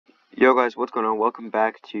Yo guys, what's going on? Welcome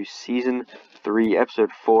back to Season 3, Episode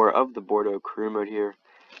 4 of the Bordeaux career mode here.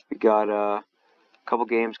 We got a couple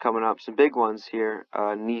games coming up, some big ones here.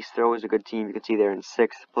 Nice, they're always a good team. You can see they're in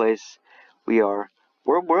 6th place. We're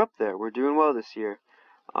up there. We're doing well this year.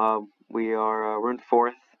 We're in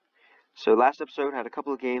 4th. So last episode had a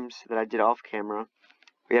couple of games that I did off camera.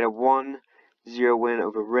 We had a 1-0 win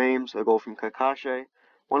over Reims, a goal from Kakashi,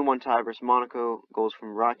 1-1 tie versus Monaco, goals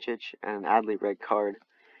from Racic, and an Adley red card.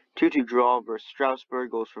 2-2 draw versus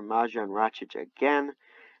Strasbourg, goals from Maja and Racic again.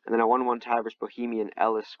 And then a 1-1 tie versus Bohemian.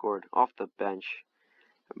 Ellis scored off the bench.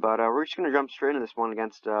 But we're just going to jump straight into this one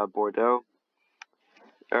against Bordeaux.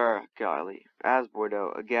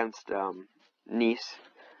 Bordeaux against Nice.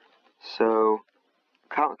 So,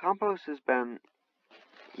 Campos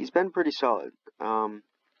he's been pretty solid.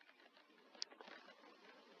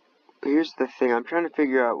 Here's the thing, I'm trying to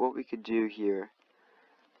figure out what we could do here.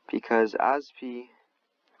 Because Aspi...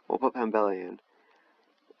 We'll put Pembele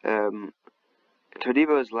in.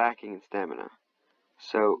 Todibo is lacking in stamina.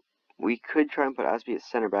 So, we could try and put Aspi at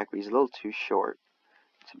center back, but he's a little too short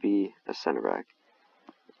to be a center back.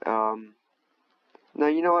 No,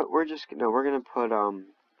 you know what? We're going to put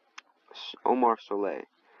Omar Soleil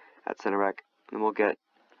at center back. And we'll get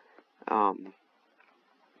Todibo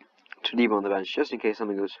on the bench, just in case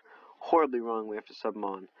something goes horribly wrong. We have to sub him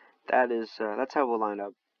on. That's how we'll line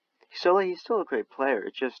up. Soleil, he's still a great player.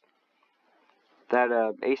 It's just that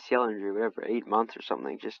ACL injury, whatever, 8 months or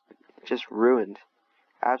something, just ruined,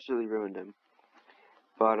 absolutely ruined him.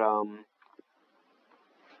 But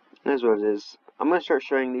that's what it is. I'm gonna start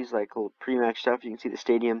showing these like little pre-match stuff. You can see the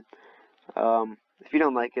stadium. If you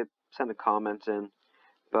don't like it, send a comment in.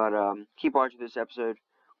 But keep watching this episode.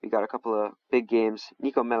 We got a couple of big games.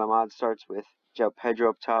 Nico Melamad starts with João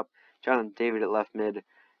Pedro up top, Jonathan David at left mid,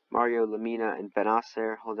 Mario Lamina and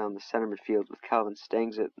Benacer hold down the center midfield with Calvin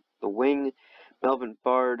Stengs at the wing, Melvin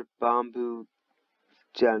Bard, Bambu,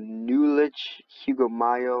 Janulich, Hugo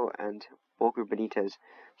Mayo, and Volker Benitez.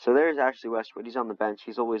 So there's Ashley Westwood. He's on the bench.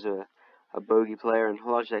 He's always a bogey player, and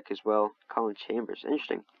Holacek as well. Colin Chambers.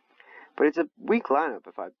 Interesting. But it's a weak lineup,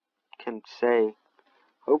 if I can say.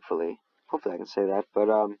 Hopefully I can say that. But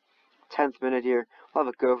 10th minute here. We'll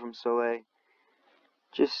have a go from Soleil.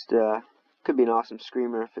 Just could be an awesome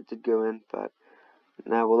screamer if it did go in, but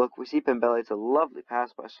now we'll look. We see Pembele. It's a lovely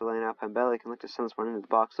pass by Soleil. Now Pembele can look to send this one into the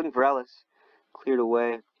box. Looking for Ellis. Cleared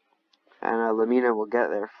away. And Lamina will get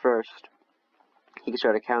there first. He can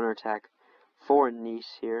start a counterattack for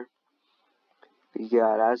Nice here. We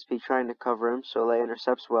got Aspi trying to cover him. Soleil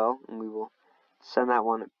intercepts well, and we will send that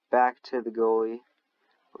one back to the goalie.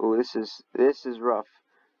 Oh, this is rough.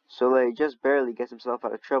 Soleil just barely gets himself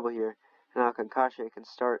out of trouble here. Now Kakashi can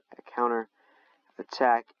start a counter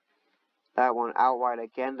attack. That one out wide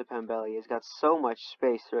again to Pembele. He's got so much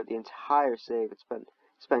space throughout the entire save. It's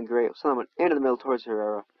been great. We'll send that one into the middle towards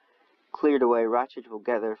Herrera. Cleared away. Racic will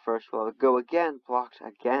get there first. We'll have a go again. Blocked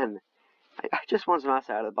again. I just want some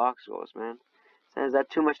outside of the box goals, man. Is that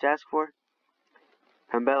too much to ask for?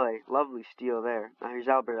 Pembele, lovely steal there. Now here's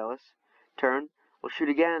Albert Ellis. Turn. We'll shoot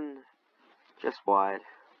again. Just wide.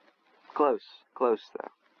 Close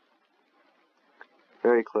though.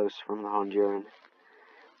 Very close from the Honduran.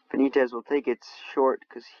 Benitez will take it short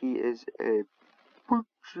because he is a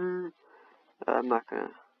butcher.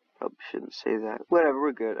 Probably shouldn't say that. Whatever,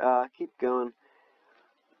 we're good. Keep going.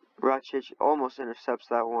 Racic almost intercepts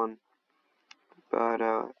that one. But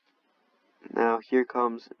now here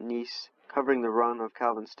comes Nice covering the run of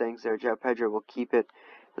Calvin Stengs there. João Pedro will keep it.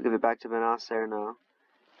 We'll give it back to Benacer now.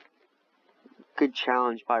 Good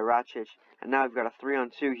challenge by Racic. And now we've got a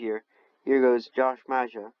 3-on-2 here. Here goes Josh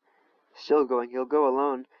Maja. Still going. He'll go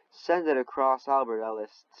alone. Send it across Albert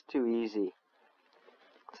Ellis. It's too easy.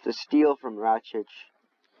 It's the steal from Racic.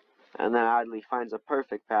 And then Adley finds a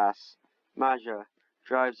perfect pass. Maja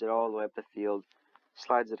drives it all the way up the field.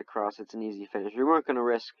 Slides it across. It's an easy finish. We weren't going to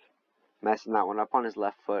risk messing that one up on his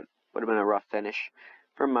left foot. Would have been a rough finish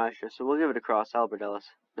from Maja. So we'll give it across Albert Ellis.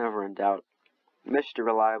 Never in doubt. Mr.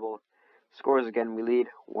 Reliable. Scores again. We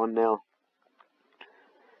lead 1-0.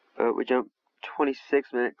 We jump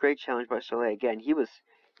 26th minute. Great challenge by Soleil. Again, he was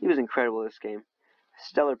incredible this game.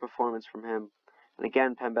 Stellar performance from him. And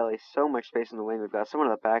again, Pembele, so much space in the wing. We've got someone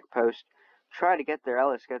on the back post. Try to get there.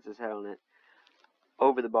 Ellis gets his head on it.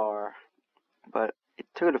 Over the bar. But it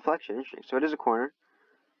took a deflection. Interesting. So it is a corner.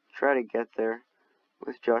 Try to get there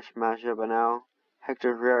with Josh Maja. But now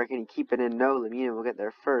Hector Herrera, can he keep it in? No, Lamina will get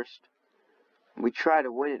there first. We try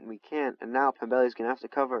to win it and we can't. And now Pembele's going to have to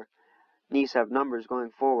cover. Nice have numbers going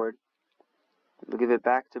forward. We'll give it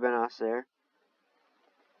back to Benacer.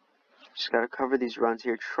 Just got to cover these runs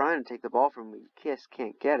here. Trying to take the ball from me. Kiss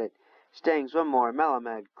can't get it. Stings, one more.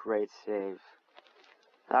 Melamed, great save.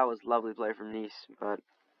 That was lovely play from Nice, but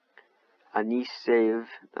a Nice save.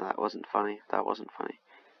 No, that wasn't funny. That wasn't funny.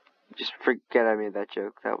 Just forget I made that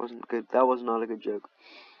joke. That wasn't good. That was not a good joke.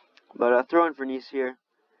 But throw in for Nice here.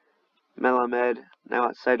 Melamed, now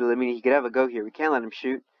outside of Lamine. He could have a go here. We can't let him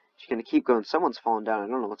shoot. He's going to keep going. Someone's falling down. I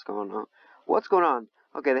don't know what's going on. What's going on?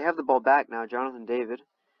 Okay, they have the ball back now. Jonathan David.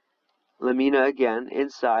 Lamina again,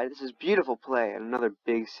 inside. This is beautiful play. And another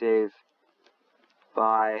big save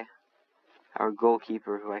by our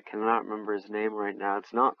goalkeeper, who I cannot remember his name right now.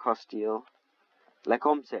 It's not Costile.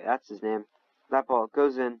 Lecomte, that's his name. That ball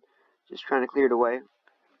goes in. Just trying to clear it away.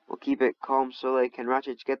 We'll keep it calm. Soleil, can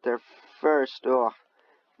Racic get there first? Oh,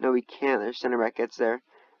 no, he can't. Their center back gets there.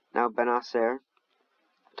 Now Benacer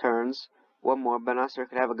turns. One more. Benacer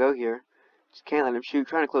could have a go here. Just can't let him shoot.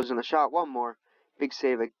 Trying to close in the shot. One more. Big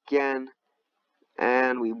save again.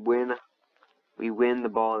 And we win. We win the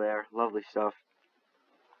ball there. Lovely stuff.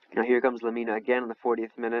 Now here comes Lamina again in the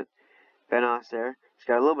 40th minute. Benacer. He's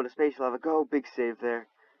got a little bit of space. He'll have a go. Big save there.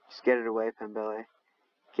 Just get it away, Pembele.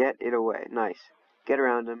 Get it away. Nice. Get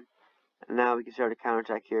around him. And now we can start a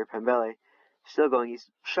counterattack here. Pembele still going. He's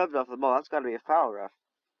shoved off the ball. That's got to be a foul, ref.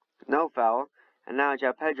 No foul. And now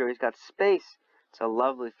João Pedro. He's got space. It's a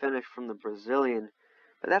lovely finish from the Brazilian.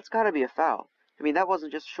 But that's got to be a foul. I mean, that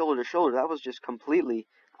wasn't just shoulder to shoulder. That was just completely.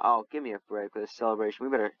 Oh, give me a break with this celebration.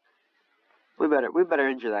 We better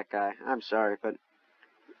injure that guy. I'm sorry, but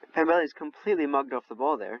Pembele's completely mugged off the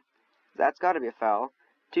ball there. That's got to be a foul.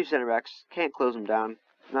 Two center backs can't close him down.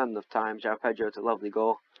 Not enough time. João Pedro, it's a lovely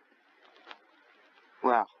goal.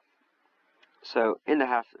 Wow. So into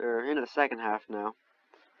the second half now.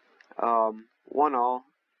 1-1.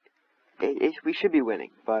 We should be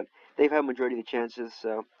winning, but they've had majority of the chances,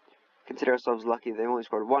 so consider ourselves lucky. They only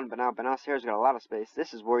scored one, but now Benacer's got a lot of space.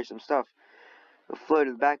 This is worrisome stuff. The flow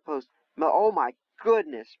to the back post. Oh my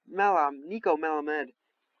goodness, Nico Melamed,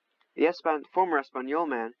 the former Espanyol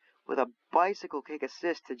man, with a bicycle kick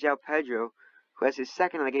assist to João Pedro, who has his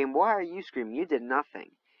second of the game. Why are you screaming? You did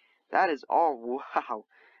nothing. That is all. Wow.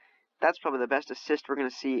 That's probably the best assist we're going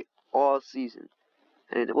to see all season.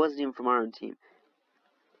 And it wasn't even from our own team.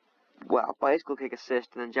 Wow, bicycle kick assist,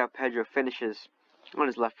 and then João Pedro finishes on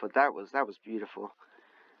his left foot. That was beautiful.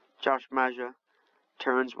 Josh Maja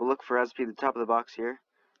turns. We'll look for Aspi at the top of the box here.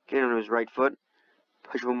 Get on his right foot.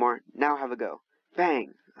 Push one more. Now have a go.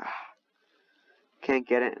 Bang. Can't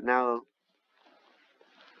get it. Now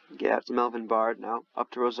get out to Melvin Bard. Now up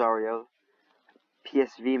to Rosario.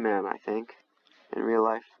 PSV man, I think. In real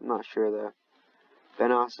life. I'm not sure though.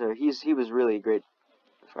 Benacer, he was really great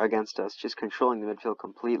against us. Just controlling the midfield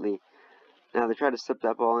completely. Now they try to slip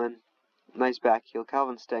that ball in. Nice back heel.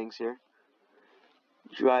 Calvin Stengs here.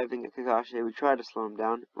 Driving at Kakashi. We try to slow him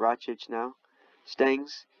down. Racic now.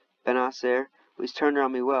 Stengs. Benacer. He's turned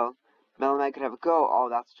around me well. Melamed could have a go. Oh,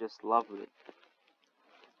 that's just lovely.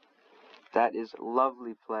 That is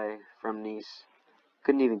lovely play from Nice.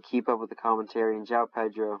 Couldn't even keep up with the commentary. And João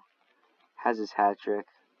Pedro has his hat trick.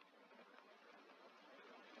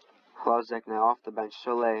 Hlozek now off the bench.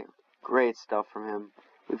 Soleil. Great stuff from him.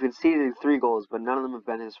 We've conceded 3 goals, but none of them have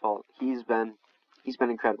been his fault. He's been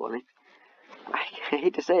incredible. I mean, I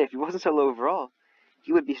hate to say it, if he wasn't so low overall,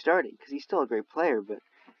 he would be starting, because he's still a great player, but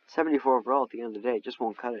 74 overall at the end of the day just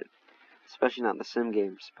won't cut it, especially not in the sim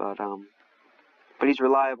games. But he's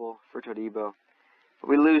reliable for Todibo. But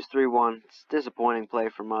we lose 3-1. It's disappointing play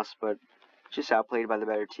from us, but just outplayed by the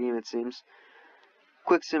better team, it seems.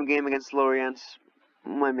 Quick sim game against Lorient.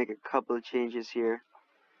 Might make a couple of changes here.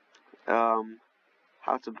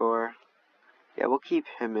 Hatzabor. Yeah, we'll keep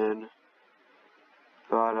him in.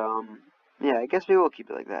 But, yeah, I guess we will keep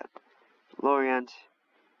it like that. Lorient,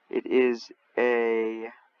 it is a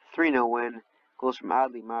 3-0 win. Goals from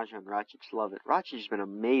Adli, Maja, and Racic. Love it. Racic has been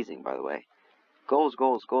amazing, by the way. Goals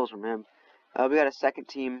from him. We got a second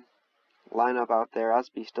team lineup out there.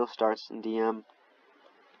 Aspi still starts in DM.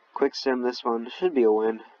 Quick sim, this one should be a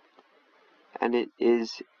win. And it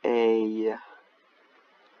is a...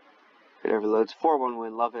 whatever loads. 4-1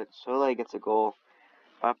 win. Love it. Soleil gets a goal.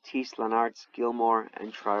 Baptiste, Lenartz, Gilmore,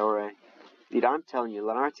 and Traore. Dude, I'm telling you,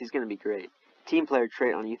 Lenartz, he's going to be great. Team player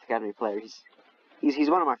trait on Youth Academy player. He's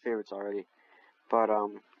one of my favorites already. But,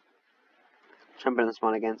 jumping this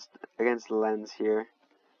one against Lens here.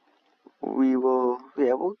 We will,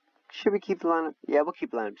 yeah, should we keep the lineup? Yeah, we'll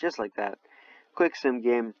keep the lineup just like that. Quick sim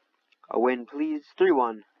game. A win, please.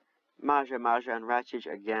 3-1. Maja, and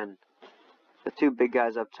Racic again. The 2 big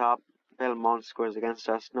guys up top. Belmont scores against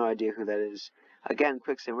us. No idea who that is. Again,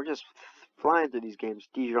 quick sim. We're just flying through these games.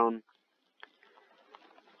 Dijon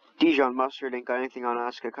Mustard ain't got anything on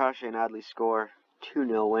us. Kakashi and Adli score.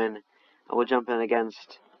 2-0 win. And we'll jump in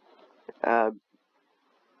against a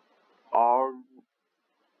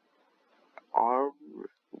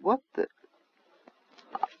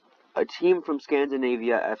team from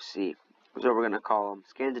Scandinavia FC. Is what we're gonna call them,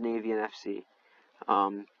 Scandinavian FC.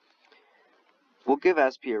 We'll give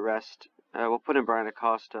SP a rest. We'll put in Brian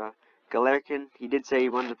Acosta. Galerkin, he did say he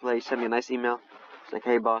wanted to play. He sent me a nice email. It's like,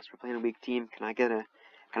 hey boss, we're playing a weak team. Can I get a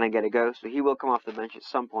go? So he will come off the bench at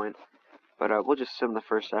some point. But we'll just sim the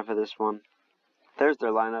first half of this one. There's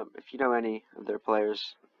their lineup. If you know any of their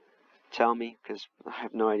players, tell me, because I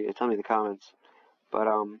have no idea. Tell me in the comments. But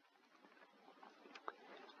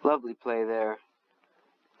lovely play there.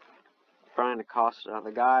 Brian Acosta,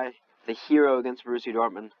 the hero against Borussia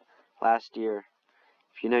Dortmund last year.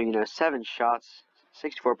 If you know, 7 shots,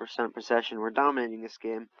 64% possession. We're dominating this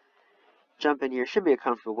game. Jump in here, should be a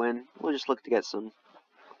comfortable win. We'll just look to get some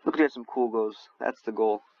cool goals. That's the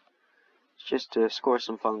goal. It's just to score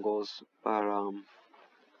some fun goals. But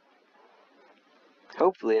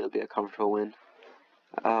hopefully it'll be a comfortable win.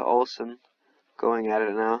 Olsen going at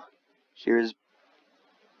it now. Here's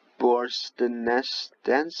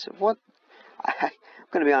Borstenestens. What? I'm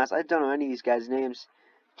gonna be honest, I don't know any of these guys' names.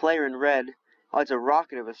 Player in red. Oh, it's a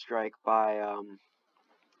rocket of a strike by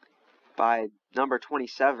number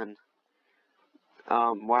 27.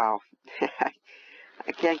 Wow.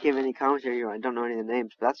 I can't give any commentary here. I don't know any of the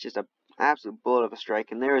names, but that's just an absolute bullet of a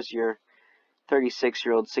strike. And there's your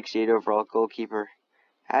 36-year-old, 68 overall goalkeeper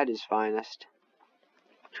at his finest.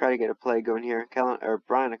 Try to get a play going here.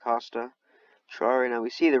 Brian Acosta. Traore. Now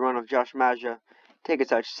we see the run of Josh Maja. Take a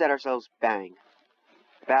touch, set ourselves, bang.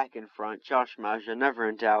 Back in front, Josh Maja, never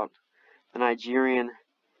in doubt. The Nigerian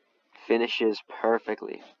finishes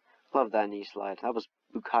perfectly. Love that knee slide. That was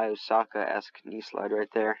Bukayo Saka-esque knee slide right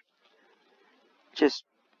there. Just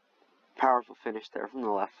powerful finish there from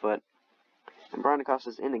the left foot. And Brian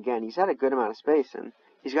Acosta's in again. He's had a good amount of space, and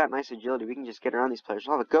he's got nice agility. We can just get around these players.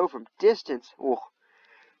 We'll have a go from distance. Oh,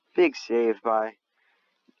 big save by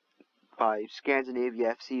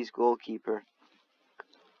Scandinavia FC's goalkeeper.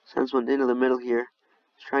 Sends one into the middle here.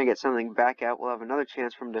 Let's try and get something back out. We'll have another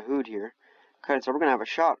chance from Dahoud here. Okay, so we're going to have a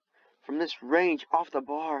shot from this range off the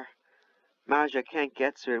bar. Maja can't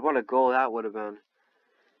get to it. What a goal that would have been.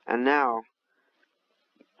 And now,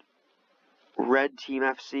 Red Team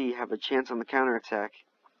FC have a chance on the counterattack.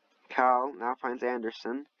 Cal now finds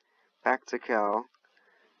Anderson. Back to Cal.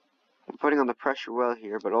 I'm putting on the pressure well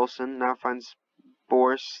here, but Olsen now finds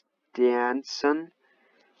Borstensen.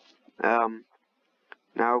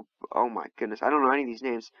 Now, oh my goodness, I don't know any of these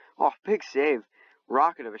names. Oh, big save.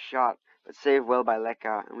 Rocket of a shot, but saved well by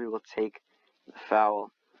Leka, and we will take the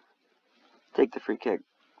foul. Take the free kick.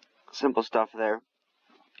 Simple stuff there.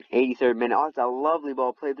 83rd minute. Oh, it's a lovely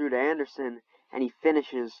ball played through to Anderson, and he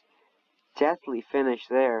finishes. Deathly finish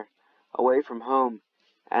there, away from home.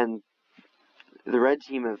 And the red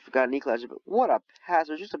team have got an equalizer, but what a pass.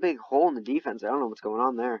 There's just a big hole in the defense. I don't know what's going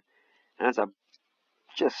on there. And that's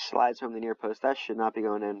just slides home the near post. That should not be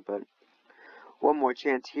going in, but one more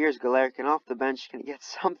chance. Here's Galerkin off the bench. Can he get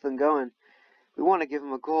something going? We want to give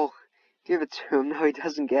him a goal. Give it to him. No, he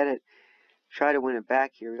doesn't get it. Try to win it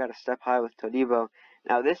back here. We got to step high with Todibo.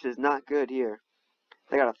 Now, this is not good here.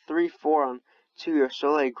 They got a 3-4 on Tuyo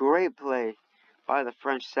Soleil. Great play by the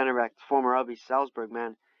French center back, former RB Salzburg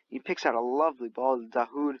man. He picks out a lovely ball to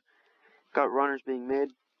Dahoud. Got runners being made.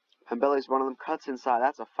 Pembele's one of them. Cuts inside.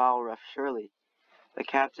 That's a foul, ref, surely. The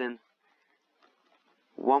captain.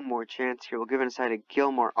 One more chance here. We'll give it inside to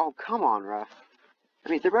Gilmore. Oh, come on, ref. I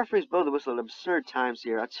mean, the referees blow the whistle at absurd times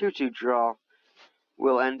here. A 2-2 draw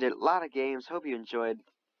will end it. A lot of games. Hope you enjoyed.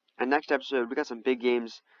 And next episode, we got some big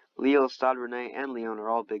games. Lille, Stade Rennais, and Lyon are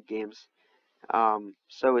all big games.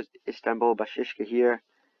 So is Istanbul Başakşehir here.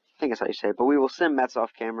 I think that's how you say it. But we will sim Mets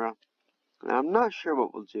off camera. And I'm not sure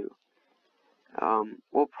what we'll do.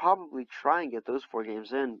 We'll probably try and get those 4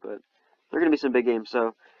 games in, but there are going to be some big games.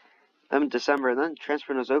 So, in December, and then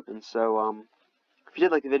transfer windows open. So, if you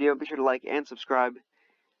did like the video, be sure to like and subscribe.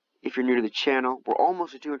 If you're new to the channel, we're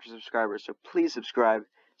almost at 200 subscribers, so please subscribe.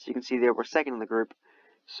 So you can see there, we're second in the group.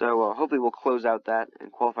 So, hopefully we'll close out that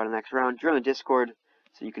and qualify the next round. Join the Discord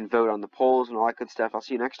so you can vote on the polls and all that good stuff. I'll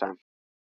see you next time.